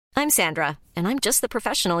I'm Sandra, and I'm just the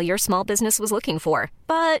professional your small business was looking for.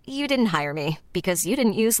 But you didn't hire me because you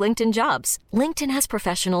didn't use LinkedIn Jobs. LinkedIn has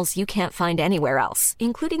professionals you can't find anywhere else,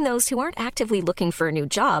 including those who aren't actively looking for a new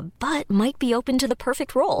job, but might be open to the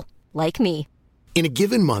perfect role, like me. In a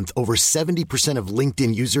given month, over 70% of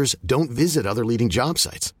LinkedIn users don't visit other leading job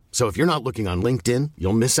sites. So if you're not looking on LinkedIn,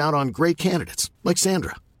 you'll miss out on great candidates like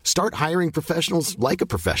Sandra. Start hiring professionals like a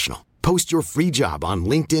professional. Post your free job on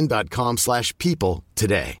linkedin.com/people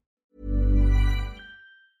today.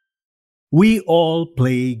 We all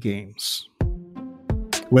play games.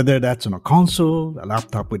 Whether that's on a console, a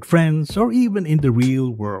laptop with friends, or even in the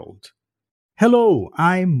real world. Hello,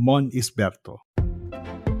 I'm Mon Isberto.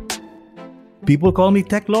 People call me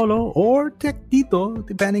Tech Lolo or Tech Tito,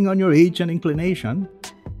 depending on your age and inclination.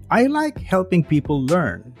 I like helping people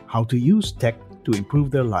learn how to use tech to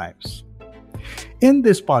improve their lives. In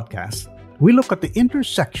this podcast, we look at the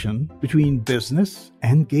intersection between business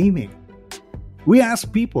and gaming. We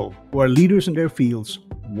ask people who are leaders in their fields,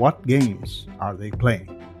 what games are they playing?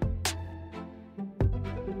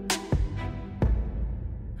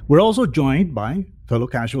 We're also joined by fellow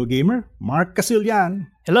casual gamer, Mark Casillan.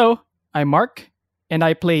 Hello, I'm Mark, and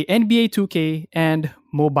I play NBA 2K and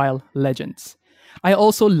Mobile Legends. I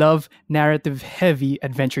also love narrative-heavy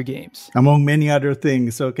adventure games. Among many other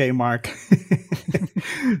things. Okay, Mark.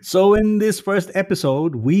 So in this first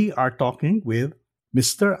episode, we are talking with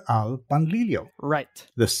Mr. Al Panlilio. Right.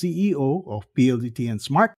 The CEO of PLDT and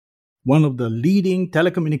Smart, one of the leading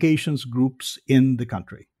telecommunications groups in the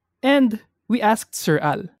country. And we asked Sir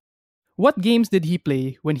Al, what games did he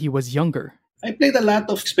play when he was younger? I played a lot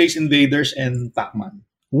of Space Invaders and Pac-Man.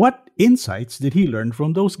 What insights did he learn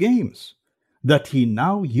from those games that he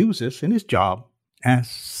now uses in his job as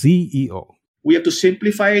CEO? We have to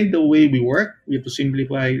simplify the way we work. We have to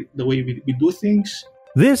simplify the way we do things.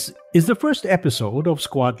 This is the first episode of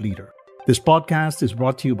Squad Leader. This podcast is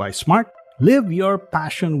brought to you by Smart. Live your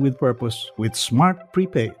passion with purpose with Smart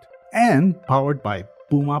Prepaid and powered by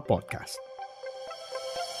Puma Podcast.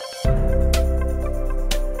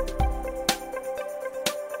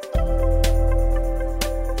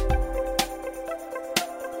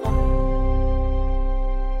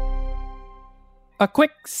 A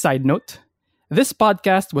quick side note, this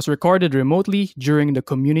podcast was recorded remotely during the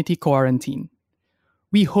community quarantine.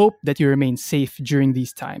 We hope that you remain safe during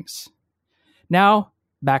these times. Now,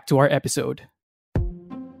 back to our episode.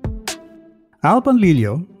 Al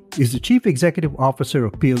Panlilio is the Chief Executive Officer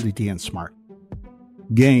of PLDT and Smart.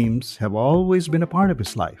 Games have always been a part of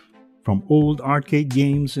his life, from old arcade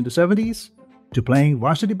games in the 70s to playing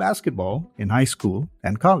varsity basketball in high school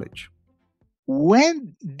and college.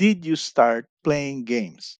 When did you start playing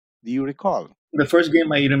games? Do you recall? The first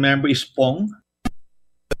game I remember is Pong.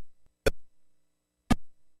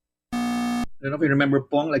 I don't know if you remember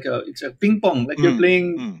Pong. It's a ping pong. You're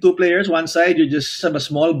playing two players. One side, you just have a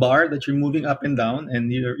small bar that you're moving up and down,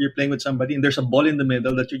 and you're playing with somebody, and there's a ball in the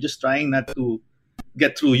middle that you're just trying not to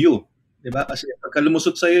get through you. Diba? Kasi pagka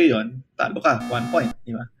lumusot sa'yo yun, talo ka, 1 point.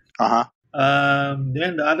 Diba? Uh-huh.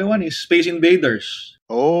 Then the other one is Space Invaders.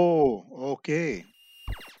 Oh, okay.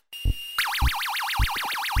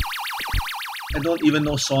 I don't even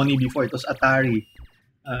know Sony before. It was Atari.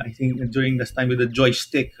 I think during this time with the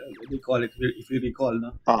joystick, they call it, if you recall.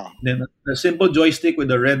 No? Then the simple joystick with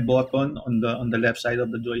the red button on the left side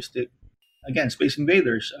of the joystick. Again, Space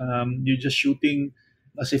Invaders. You're just shooting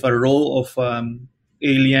as if a row of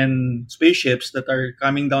alien spaceships that are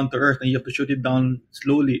coming down to Earth, and you have to shoot it down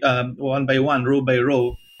slowly, one by one, row by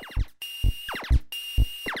row.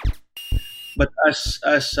 But as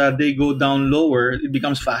they go down lower, it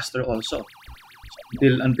becomes faster also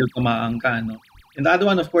until tumaang ka, no? And the other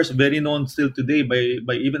one, of course, very known still today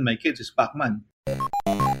by even my kids, is Pac-Man.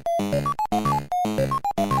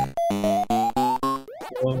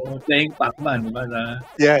 So, playing Pac-Man, diba?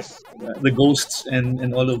 Yes. The ghosts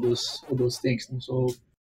and all of those things. So,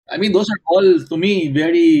 I mean, those are all, to me,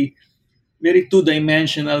 very, very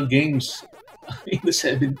two-dimensional games in the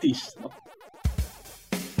 70s. No?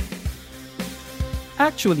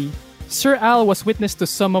 Actually, Sir Al was witness to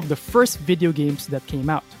some of the first video games that came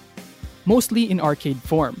out, mostly in arcade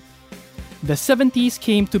form. The 70s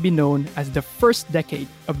came to be known as the first decade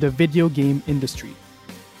of the video game industry.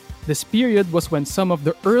 This period was when some of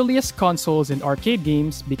the earliest consoles and arcade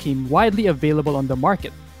games became widely available on the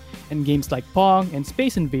market, and games like Pong and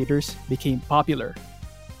Space Invaders became popular.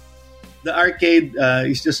 The arcade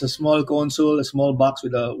is just a small console, a small box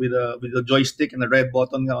with a joystick and a red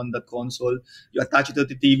button on the console. You attach it to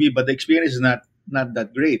the TV, but the experience is not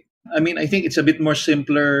that great. I mean, I think it's a bit more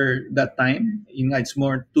simpler that time. It's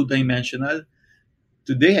more two-dimensional.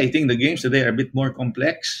 Today, I think the games today are a bit more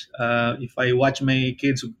complex. If I watch my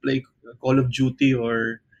kids who play Call of Duty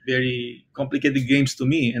or very complicated games to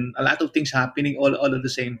me, and a lot of things happening all at the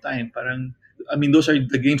same time. Parang, I mean, those are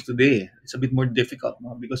the games today. It's a bit more difficult,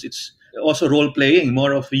 no? Because it's also role playing,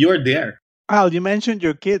 more of you're there. Al, you mentioned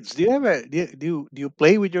your kids. Do you ever do you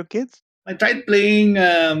play with your kids? I tried playing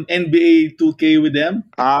NBA 2K with them.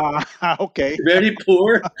 Okay. Very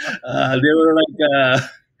poor. They were like,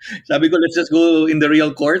 sabi ko, let's just go in the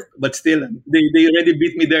real court. But still, they already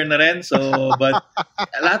beat me there na rin. So, but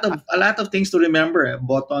a lot of things to remember,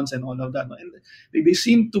 buttons and all of that. No? And they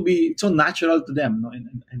seem to be so natural to them, no?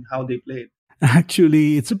 And how they play it.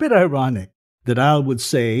 Actually, it's a bit ironic that Al would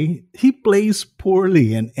say he plays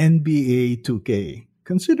poorly in NBA 2K,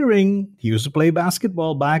 considering he used to play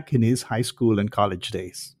basketball back in his high school and college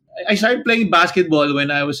days. I started playing basketball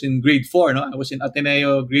when I was in grade 4. No? I was in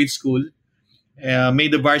Ateneo grade school.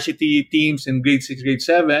 Made the varsity teams in grade 6, grade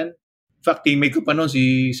 7. In fact, teammate ko pa noon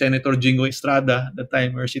si Senator Jingo Estrada, at the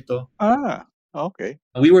time, Ercito. Okay.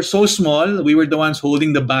 We were so small, we were the ones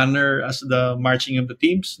holding the banner as the marching of the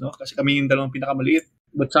teams, no? Kasi kami yung dalawang pinakamaliit.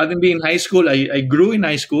 But suddenly in high school, I grew in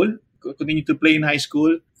high school, continued to play in high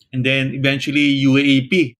school, and then eventually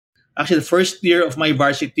UAAP. Actually, the first year of my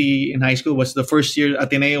varsity in high school was the first year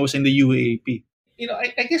Ateneo was in the UAAP. You know,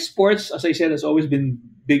 I guess sports, as I said, has always been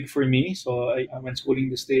big for me. So I went schooling in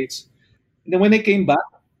the States. And then when I came back,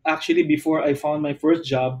 actually, before I found my first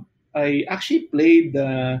job, I actually played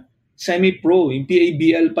semi-pro, in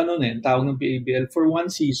PABL pa noon tawag ng PABL, for one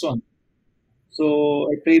season. So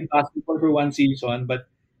I played basketball for one season, but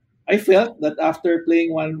I felt that after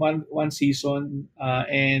playing one season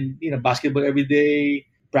and basketball every day,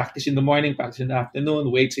 practice in the morning, practice in the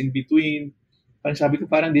afternoon, weights in between, parang sabi ko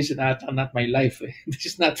parang this is not my life. This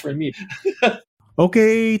is not for me.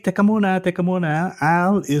 Okay, teka muna.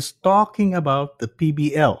 Al is talking about the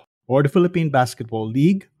PBL, or the Philippine Basketball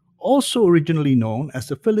League, also originally known as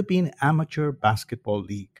the Philippine Amateur Basketball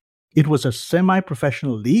League. It was a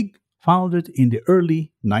semi-professional league founded in the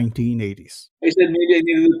early 1980s. I said maybe I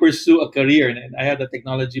needed to pursue a career, and I had a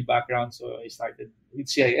technology background, so I started with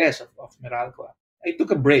CIS of Meralco. I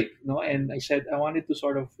took a break, and I said I wanted to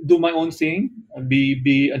sort of do my own thing,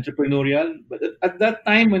 be entrepreneurial. But at that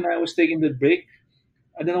time, when I was taking the break,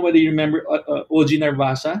 I don't know whether you remember OG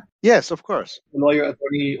Narvasa. Yes, of course. The lawyer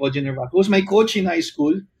attorney OG Narvasa, who was my coach in high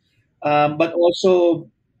school, but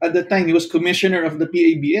also at the time he was commissioner of the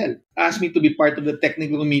PABL. Asked me to be part of the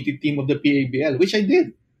technical committee team of the PABL, which I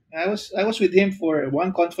did. I was with him for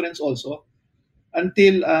one conference also,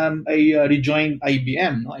 until I rejoined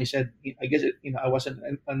IBM. No? I said, I guess I was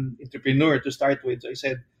an entrepreneur to start with, so I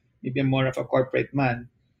said maybe I'm more of a corporate man.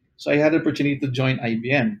 So I had the opportunity to join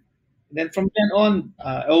IBM. And then from then on,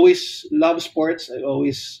 I always loved sports. I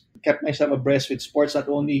always kept myself abreast with sports, not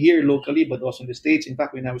only here locally, but also in the States. In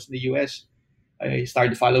fact, when I was in the US, I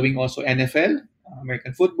started following also NFL,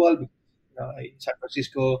 American football, San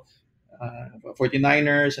Francisco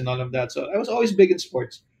 49ers and all of that. So I was always big in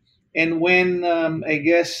sports. And when I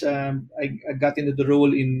got into the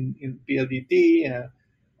role in PLDT,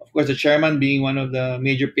 of course, the chairman being one of the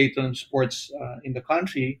major patron sports in the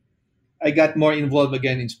country, I got more involved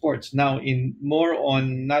again in sports. Now, in more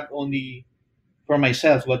on not only for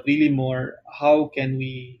myself, but really more how can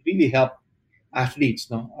we really help athletes,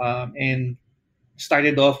 and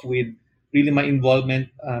started off with really my involvement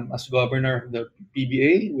as governor of the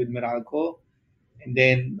PBA with Meralco. And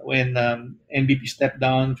then when MVP stepped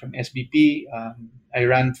down from SBP, I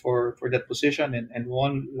ran for that position and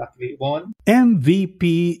won, luckily won.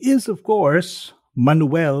 MVP is, of course,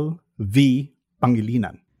 Manuel V.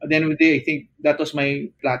 Pangilinan. At the end of the day, I think that was my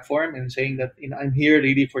platform and saying that I'm here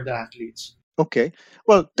really for the athletes. Okay.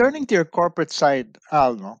 Well, turning to your corporate side,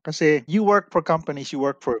 Al, kasi you work for companies, you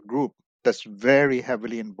work for a group that's very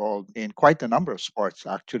heavily involved in quite a number of sports,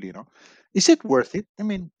 actually, Is it worth it? I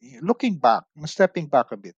mean, looking back, stepping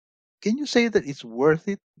back a bit, can you say that it's worth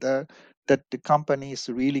it that the companies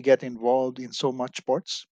really get involved in so much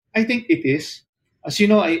sports? I think it is. As you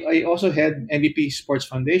know, I also had MVP Sports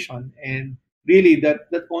Foundation, and really that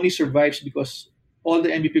only survives because all the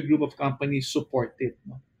MVP group of companies support it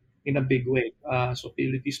in a big way. So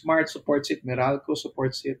PLDT Smart supports it, Meralco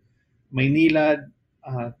supports it, Maynilad,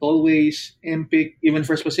 Tollways, MPIC, even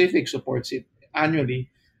First Pacific supports it annually.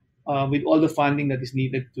 With all the funding that is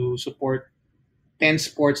needed to support 10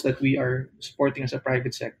 sports that we are supporting as a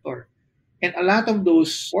private sector. And a lot of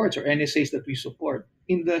those sports or NSAs that we support,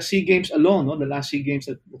 in the SEA Games alone, the last SEA Games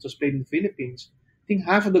that was played in the Philippines, I think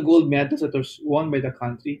half of the gold medals that was won by the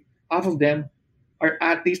country, half of them are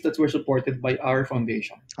athletes that were supported by our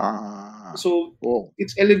foundation. So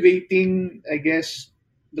It's elevating, I guess,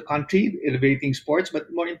 the country, elevating sports, but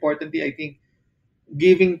more importantly, I think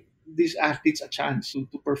giving these athletes a chance to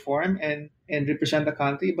perform and represent the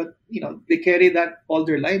country. But they carry that all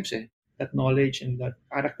their lives, that knowledge and that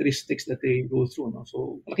characteristics that they go through. No?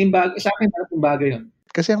 So sa akin, malaking bagay yun.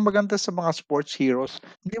 Kasi ang maganda sa mga sports heroes,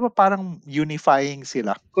 hindi ba parang unifying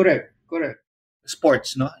sila? Correct.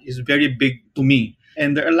 Sports, is very big to me.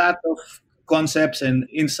 And there are a lot of concepts and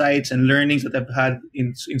insights and learnings that I've had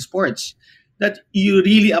in sports that you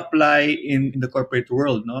really apply in the corporate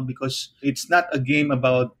world, because it's not a game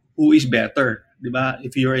about who is better, diba?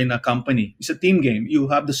 If you're in a company, it's a team game. You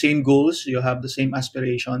have the same goals, you have the same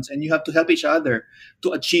aspirations, and you have to help each other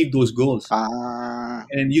to achieve those goals.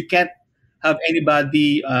 And you can't have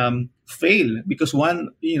anybody fail because one,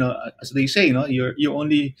 as they say, you're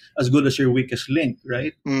only as good as your weakest link,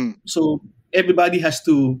 right? So everybody has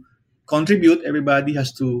to contribute, everybody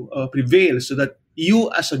has to prevail so that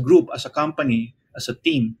you as a group, as a company, as a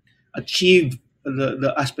team, achieve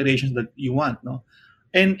the aspirations that you want,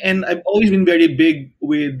 And I've always been very big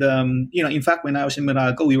with, in fact, when I was in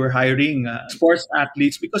Meralco, we were hiring sports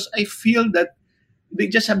athletes because I feel that they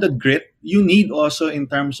just have the grit you need also in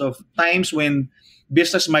terms of times when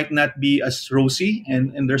business might not be as rosy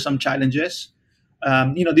and there's some challenges.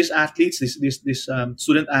 These athletes, these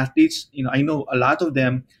student athletes, I know a lot of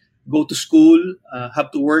them go to school,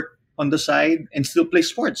 have to work on the side and still play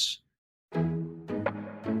sports.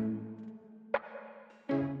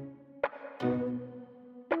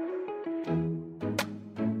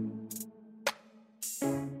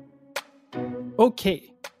 Okay,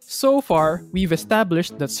 so far, we've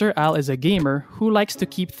established that Sir Al is a gamer who likes to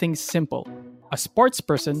keep things simple, a sports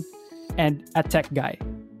person, and a tech guy.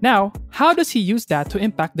 Now, how does he use that to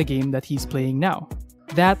impact the game that he's playing now?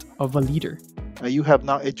 That of a leader. You have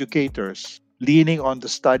now educators leaning on the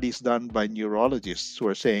studies done by neurologists who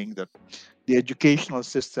are saying that the educational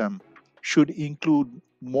system should include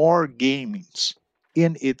more games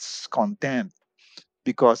in its content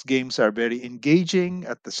because games are very engaging.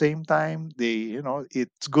 At the same time,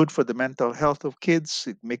 it's good for the mental health of kids.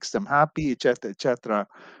 It makes them happy, etc., etc.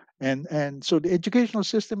 And so the educational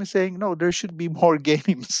system is saying, no, there should be more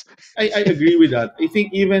games. I agree with that. I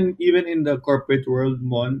think even in the corporate world,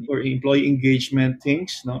 Mon, or employee engagement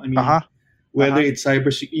things, whether it's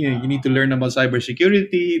cyber, you need to learn about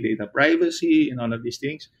cybersecurity, data privacy, and all of these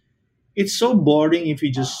things. It's so boring if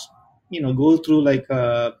you just, go through like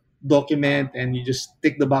a document and you just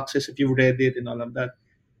tick the boxes if you've read it and all of that.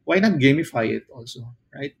 Why not gamify it also,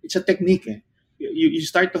 right? It's a technique. You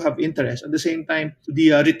start to have interest. At the same time,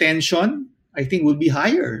 the retention, I think, will be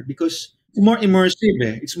higher because it's more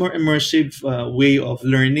immersive. It's more immersive way of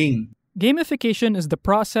learning. Gamification is the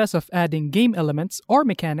process of adding game elements or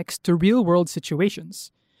mechanics to real-world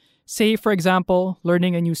situations. Say, for example,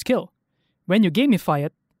 learning a new skill. When you gamify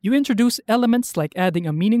it, you introduce elements like adding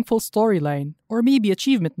a meaningful storyline or maybe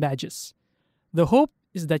achievement badges. The hope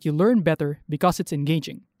is that you learn better because it's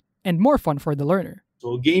engaging and more fun for the learner.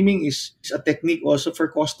 So gaming is a technique also for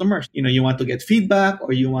customers. You want to get feedback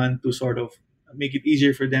or you want to sort of make it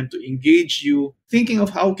easier for them to engage you. Thinking of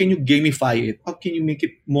how can you gamify it? How can you make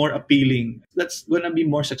it more appealing? That's going to be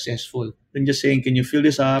more successful than just saying, can you fill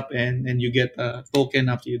this up and you get a token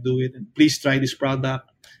after you do it? And please try this product.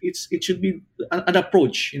 It should be an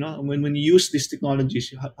approach, when you use these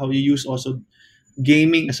technologies, how you use also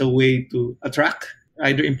gaming as a way to attract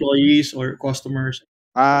either employees or customers.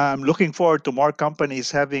 I'm looking forward to more companies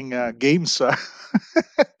having games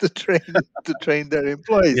to train their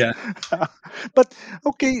employees. Yeah. But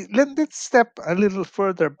okay, let's step a little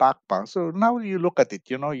further back. So now you look at it,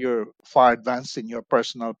 you're far advanced in your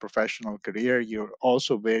personal, professional career. You're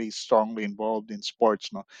also very strongly involved in sports.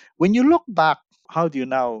 When you look back, how do you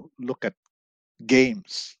now look at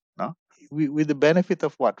games? With the benefit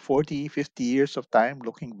of 40, 50 years of time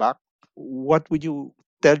looking back, what would you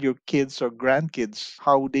tell your kids or grandkids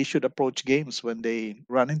how they should approach games when they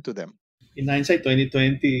run into them? In hindsight,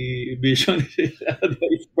 2020 vision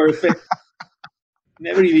is perfect.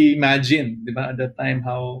 Never really imagined, at that time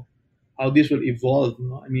how this will evolve.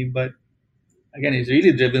 But again, it's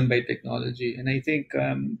really driven by technology. And I think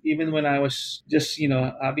even when I was just,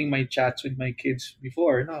 having my chats with my kids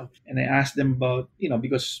before, and I asked them about,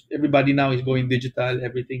 because everybody now is going digital,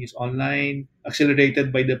 everything is online,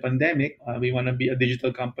 accelerated by the pandemic. We want to be a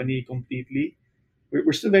digital company completely.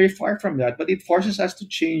 We're still very far from that, but it forces us to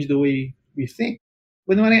change the way we think.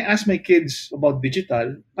 When I ask my kids about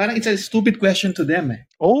digital, parang it's a stupid question to them.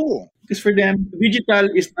 Oh. Because for them, digital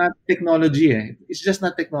is not technology. It's just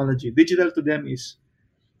not technology. Digital to them is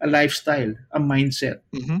a lifestyle, a mindset,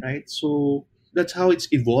 right? So that's how it's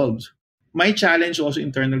evolved. my challenge also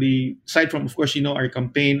internally, aside from, of course, our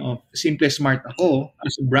campaign of Simple Smart Ako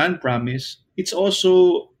as a brand promise, it's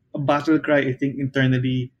also a battle cry, I think,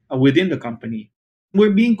 internally within the company.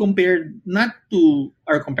 We're being compared not to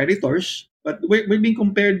our competitors, but we're being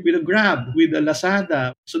compared with a Grab, with a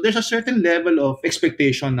Lazada. So there's a certain level of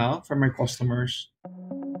expectation now from our customers.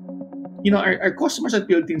 Our customers at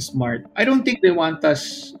PLDT Smart, I don't think they want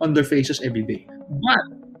us on their faces every day. But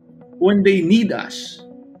when they need us,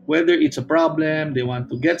 whether it's a problem, they want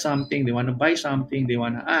to get something, they want to buy something, they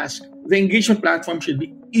want to ask, the engagement platform should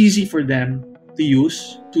be easy for them to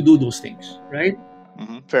use to do those things, right?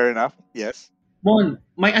 Fair enough. Yes. Mon,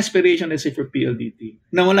 my aspiration, let's say for PLDT,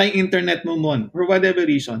 nawala yung internet mo, Mon, for whatever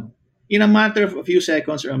reason, in a matter of a few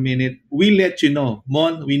seconds or a minute, we let you know,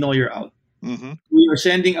 Mon, we know you're out. We are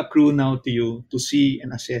sending a crew now to you to see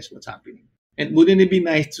and assess what's happening. And wouldn't it be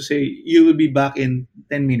nice to say, you will be back in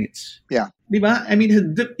 10 minutes? Yeah. Diba? I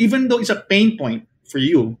mean, even though it's a pain point for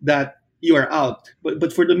you that you are out,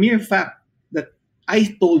 but for the mere fact that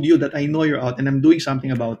I told you that I know you're out and I'm doing something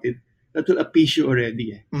about it, that will appease you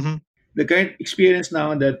already. The current experience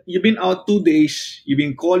now that you've been out 2 days, you've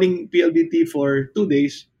been calling PLDT for 2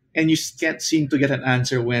 days, and you can't seem to get an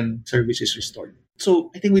answer when service is restored.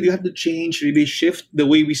 So I think we do have to change, really shift the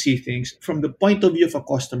way we see things from the point of view of a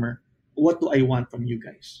customer. What do I want from you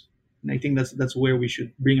guys? And I think that's where we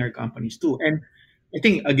should bring our companies to. And I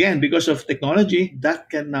think, again, because of technology,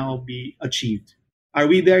 that can now be achieved. Are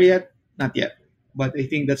we there yet? Not yet. But I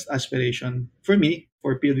think that's aspiration for me,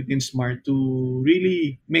 for PLDT Smart, to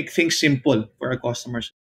really make things simple for our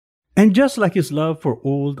customers. And just like his love for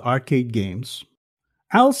old arcade games,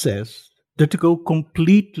 Al says that to go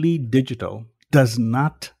completely digital does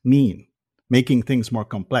not mean making things more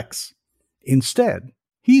complex. Instead,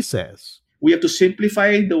 he says, we have to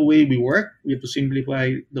simplify the way we work. We have to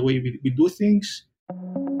simplify the way we do things.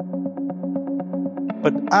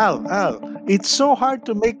 But Al, it's so hard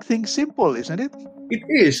to make things simple, isn't it? It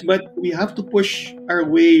is, but we have to push our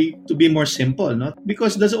way to be more simple, no?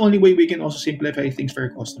 Because that's the only way we can also simplify things for our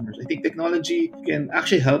customers. I think technology can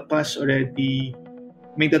actually help us already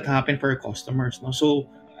make that happen for our customers, no? So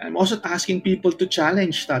I'm also asking people to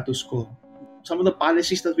challenge status quo. Some of the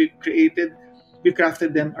policies that we've created, we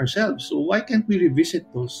crafted them ourselves. So why can't we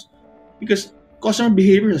revisit those? Because customer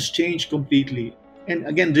behavior has changed completely. And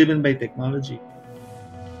again, driven by technology.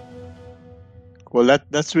 Well,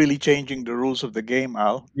 that's really changing the rules of the game,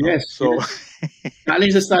 Al. Yes. So yes.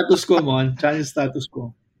 Challenge the status quo, Mon. Challenge the status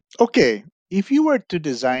quo. Okay. If you were to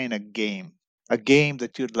design a game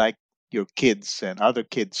that you'd like your kids and other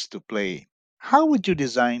kids to play, how would you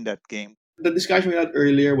design that game? The discussion we had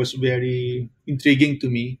earlier was very intriguing to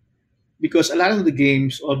me because a lot of the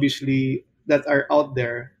games, obviously, that are out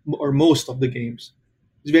there, or most of the games,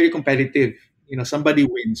 is very competitive. Somebody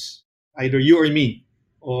wins, either you or me,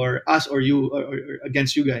 or us or you, or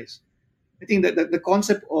against you guys. I think that the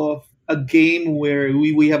concept of a game where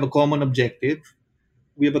we have a common objective,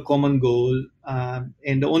 we have a common goal,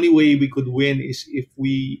 and the only way we could win is if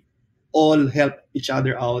we all help each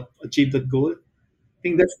other out achieve that goal. I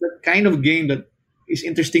think that's the kind of game that is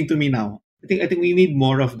interesting to me now. I think we need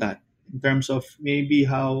more of that in terms of maybe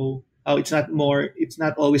how it's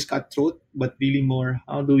not always cutthroat, but really more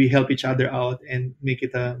how do we help each other out and make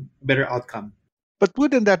it a better outcome. But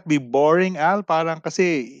wouldn't that be boring, Al? Parang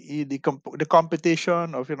kasi the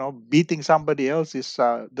competition of beating somebody else is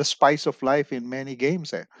the spice of life in many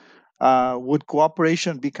games. Would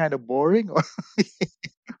cooperation be kind of boring?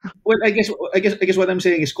 Well, I guess what I'm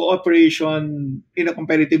saying is cooperation in a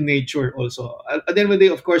competitive nature also. At the end of the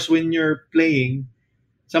day, of course, when you're playing,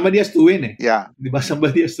 somebody has to win. Yeah. Diba?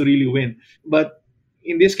 Somebody has to really win. But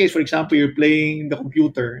in this case, for example, you're playing the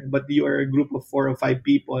computer, but you are a group of 4 or 5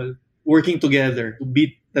 people working together to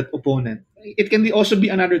beat that opponent. It can also be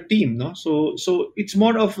another team, no? So it's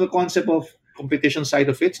more of the concept of competition side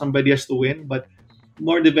of it. Somebody has to win, but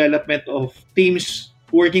more development of teams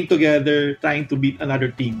working together, trying to beat another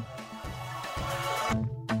team.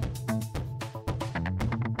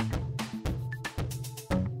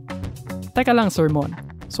 Teka lang, Sir Mon.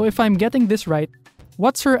 So if I'm getting this right,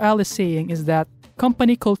 what Sir Al is saying is that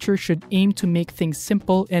company culture should aim to make things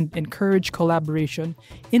simple and encourage collaboration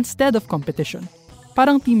instead of competition.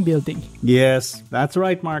 Parang team building. Yes, that's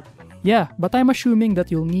right, Mark. Yeah, but I'm assuming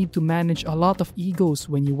that you'll need to manage a lot of egos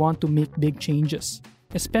when you want to make big changes,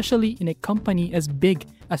 especially in a company as big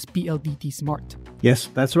as PLDT Smart. Yes,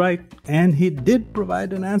 that's right. And he did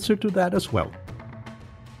provide an answer to that as well.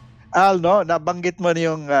 Al, no, nabanggit mo na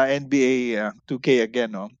yung NBA 2K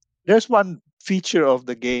again, no? There's one feature of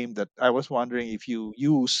the game that I was wondering if you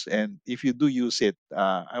use, and if you do use it,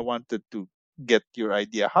 I wanted to get your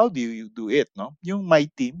idea. How do you do it, no? Yung my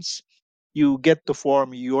teams, you get to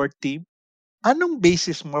form your team. Anong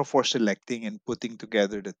basis mo for selecting and putting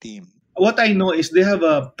together the team? What I know is they have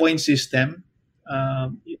a point system.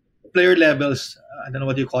 Player levels, I don't know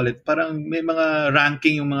what you call it. Parang may mga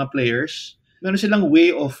ranking yung mga players. Meron silang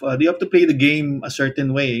way of, they have to play the game a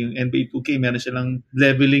certain way. Yung NBA 2K, meron silang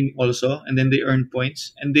leveling also, and then they earn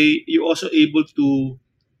points. And you're also able to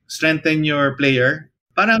strengthen your player.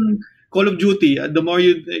 Parang Call of Duty, the more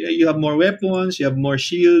you have more weapons, you have more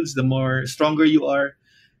shields, the more stronger you are.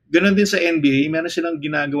 Ganon din sa NBA, meron silang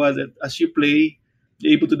ginagawa that as you play,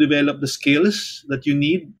 you're able to develop the skills that you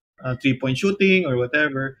need, 3-point shooting or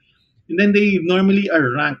whatever. And then they normally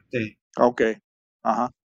are ranked. Okay.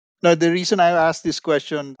 Now, the reason I asked this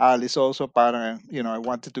question, Al, is also parang, I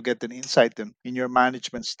wanted to get an insight in your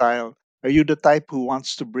management style. Are you the type who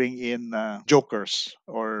wants to bring in jokers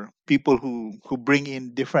or people who bring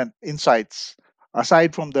in different insights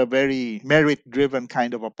aside from the very merit-driven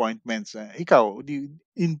kind of appointments? Ikaw,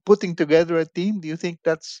 in putting together a team, do you think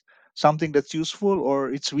that's something that's useful,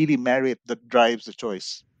 or it's really merit that drives the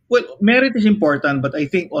choice? Well, merit is important, but I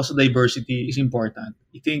think also diversity is important.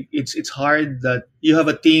 I think it's hard that you have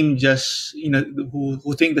a team just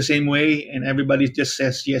who think the same way and everybody just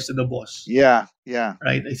says yes to the boss. Yeah.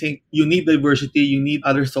 Right. I think you need diversity. You need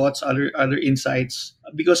other thoughts, other insights,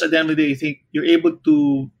 because at the end of the day, I think you're able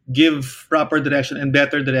to give proper direction and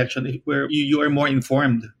better direction where you are more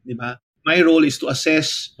informed. Diba? My role is to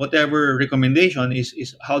assess whatever recommendation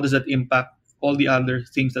is how does that impact all the other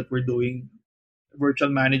things that we're doing. Virtual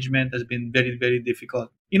management has been very, very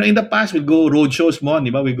difficult. In the past, we go road shows mo,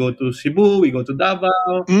 di ba? We go to Cebu, we go to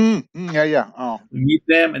Davao. Yeah. Oh. We meet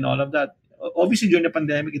them and all of that. Obviously, during the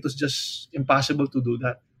pandemic, it was just impossible to do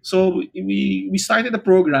that. So we started a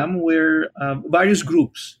program where various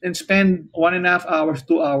groups and spend 1.5 hours,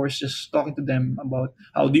 2 hours just talking to them about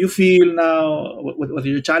how do you feel now, what are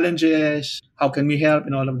your challenges, how can we help,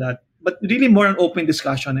 and all of that. But really more an open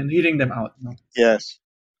discussion and hearing them out. No? Yes.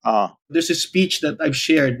 There's a speech that I've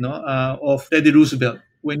shared of Teddy Roosevelt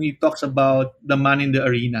when he talks about the man in the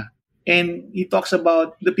arena. And he talks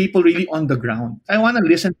about the people really on the ground. I want to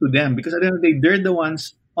listen to them because at the end of the day, they're the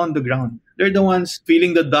ones on the ground. They're the ones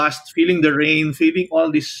feeling the dust, feeling the rain, feeling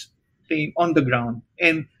all this thing on the ground.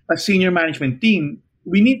 And as senior management team,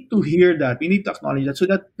 we need to hear that. We need to acknowledge that so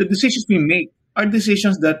that the decisions we make are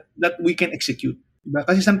decisions that we can execute.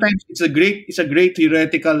 Because sometimes it's a great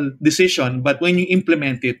theoretical decision, but when you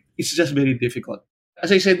implement it, it's just very difficult.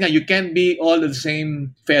 As I said nga, you can't be all the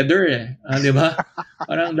same feather di ba?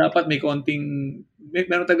 Parang dapat may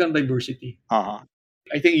meron talagang diversity.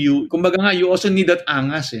 I think you also need that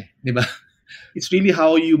angas di ba? It's really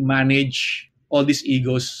how you manage all these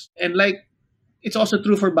egos. And like, it's also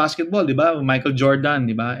true for basketball, di ba? Michael Jordan,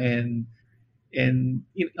 di ba? And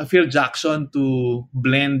Phil Jackson to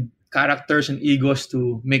blend characters and egos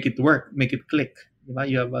to make it work, make it click. Diba?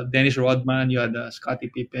 You have Dennis Rodman, you have Scottie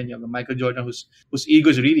Pippen, you have Michael Jordan, whose ego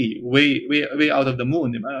is really way out of the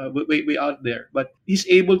moon, way out there. But he's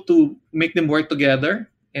able to make them work together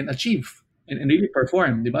and achieve and really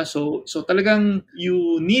perform. Diba? So talagang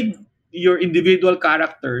you need your individual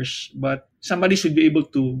characters, but somebody should be able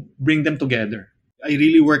to bring them together. I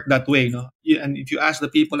really work that way, no. And if you ask the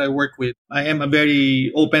people I work with, I am a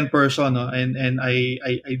very open person, no? And I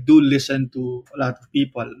do listen to a lot of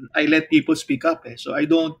people. I let people speak up, so I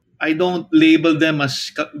don't label them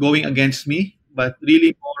as going against me, but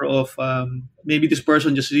really more of maybe this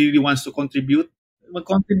person just really wants to contribute.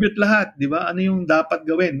 Mag-contribute lahat, di ba? Ano yung dapat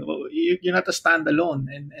gawin? You're not a standalone,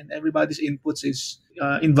 and everybody's inputs is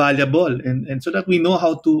invaluable, and so that we know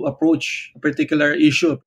how to approach a particular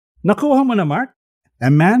issue. Nakuha mo na, Mark? A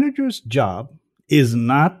manager's job is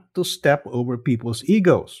not to step over people's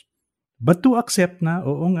egos, but to accept na,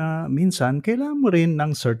 oo nga, minsan kailangan mo rin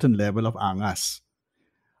ng certain level of angas.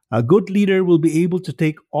 A good leader will be able to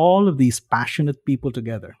take all of these passionate people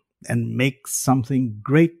together and make something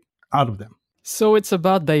great out of them. So it's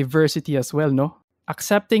about diversity as well, no?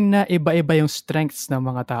 Accepting na iba-iba yung strengths ng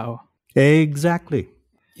mga tao. Exactly.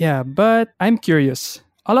 Yeah, but I'm curious.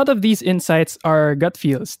 A lot of these insights are gut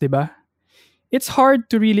feels, diba? It's hard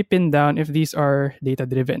to really pin down if these are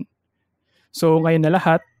data-driven. So ngayon na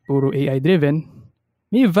lahat, puro AI-driven,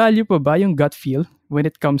 may value pa ba yung gut feel when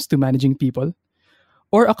it comes to managing people?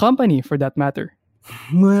 Or a company for that matter?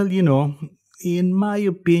 Well, in my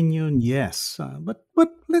opinion, yes. But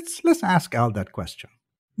let's ask Al that question.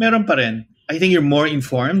 Meron pa rin. I think you're more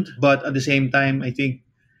informed, but at the same time, I think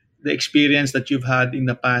the experience that you've had in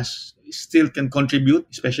the past still can contribute,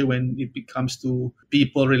 especially when it comes to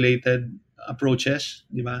people-related approaches,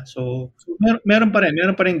 di ba? So meron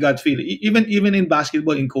pa rin gut feel. Even in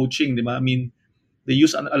basketball, in coaching, di ba? I mean, they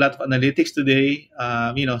use a lot of analytics today.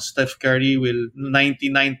 Steph Curry will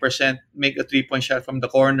 99% make a 3-point shot from the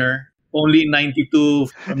corner, only 92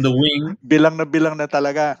 from the wing. bilang na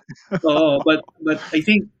talaga. But I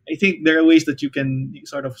think there are ways that you can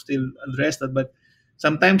sort of still address that. But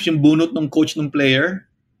sometimes yung bunot ng coach ng player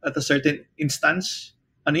at a certain instance,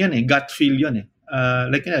 gut feel yun.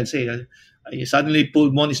 Like I'd say, I suddenly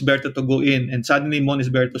pulled Moniz Berto to go in, and suddenly Moniz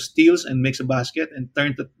Berto steals and makes a basket and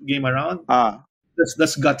turns the game around.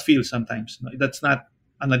 That's gut feel sometimes. No? That's not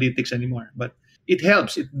analytics anymore. But it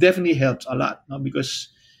helps. It definitely helps a lot, no? because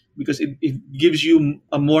it gives you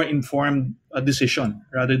a more informed decision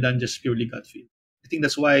rather than just purely gut feel. I think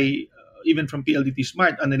that's why even from PLDT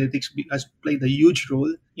Smart, analytics has played a huge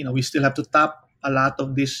role. We still have to tap a lot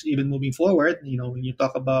of this even moving forward. When you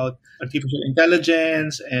talk about artificial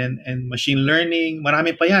intelligence and machine learning,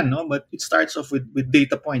 marami pa yan, no? But it starts off with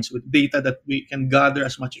data points, with data that we can gather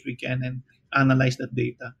as much as we can and analyze that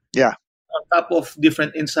data. Yeah. On top of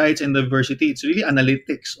different insights and diversity, it's really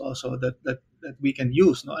analytics also that we can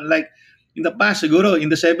use. No? Unlike in the past, siguro, in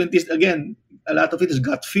the 70s, again, a lot of it is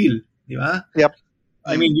gut feel. Di ba? Yep.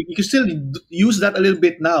 I mean, you can still use that a little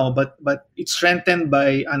bit now, but it's strengthened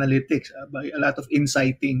by analytics, by a lot of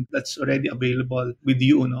insighting that's already available with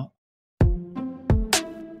you, no?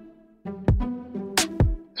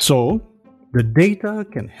 So, the data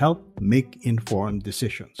can help make informed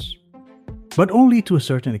decisions, but only to a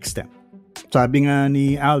certain extent. Sabi nga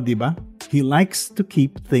ni Al, diba? He likes to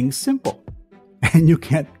keep things simple. And you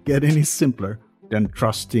can't get any simpler than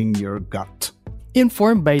trusting your gut.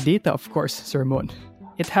 Informed by data, of course, Sir Mon.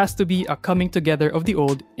 It has to be a coming together of the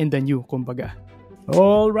old and the new, kumbaga.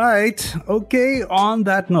 All right. Okay, on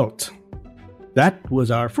that note, that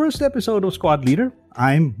was our first episode of Squad Leader.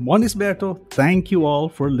 I'm Moniz Berto. Thank you all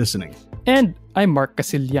for listening. And I'm Mark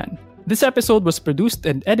Casillan. This episode was produced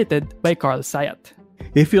and edited by Carl Sayat.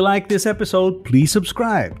 If you like this episode, please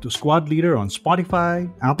subscribe to Squad Leader on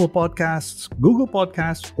Spotify, Apple Podcasts, Google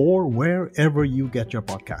Podcasts, or wherever you get your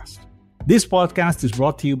podcast. This podcast is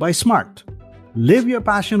brought to you by Smart. Live your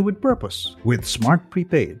passion with purpose with Smart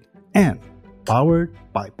Prepaid and powered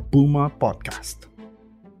by Puma Podcast.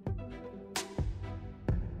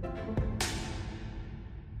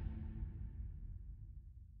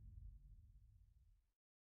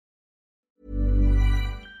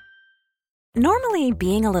 Normally,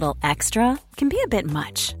 being a little extra can be a bit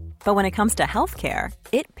much, but when it comes to healthcare,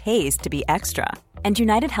 it pays to be extra. And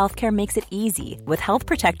United Healthcare makes it easy with Health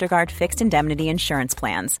Protector Guard fixed indemnity insurance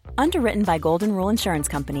plans. Underwritten by Golden Rule Insurance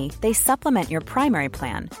Company, they supplement your primary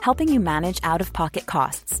plan, helping you manage out-of-pocket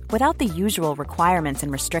costs without the usual requirements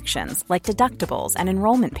and restrictions like deductibles and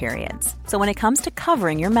enrollment periods. So when it comes to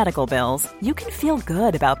covering your medical bills, you can feel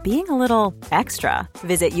good about being a little extra.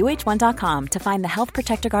 Visit UH1.com to find the Health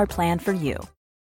Protector Guard plan for you.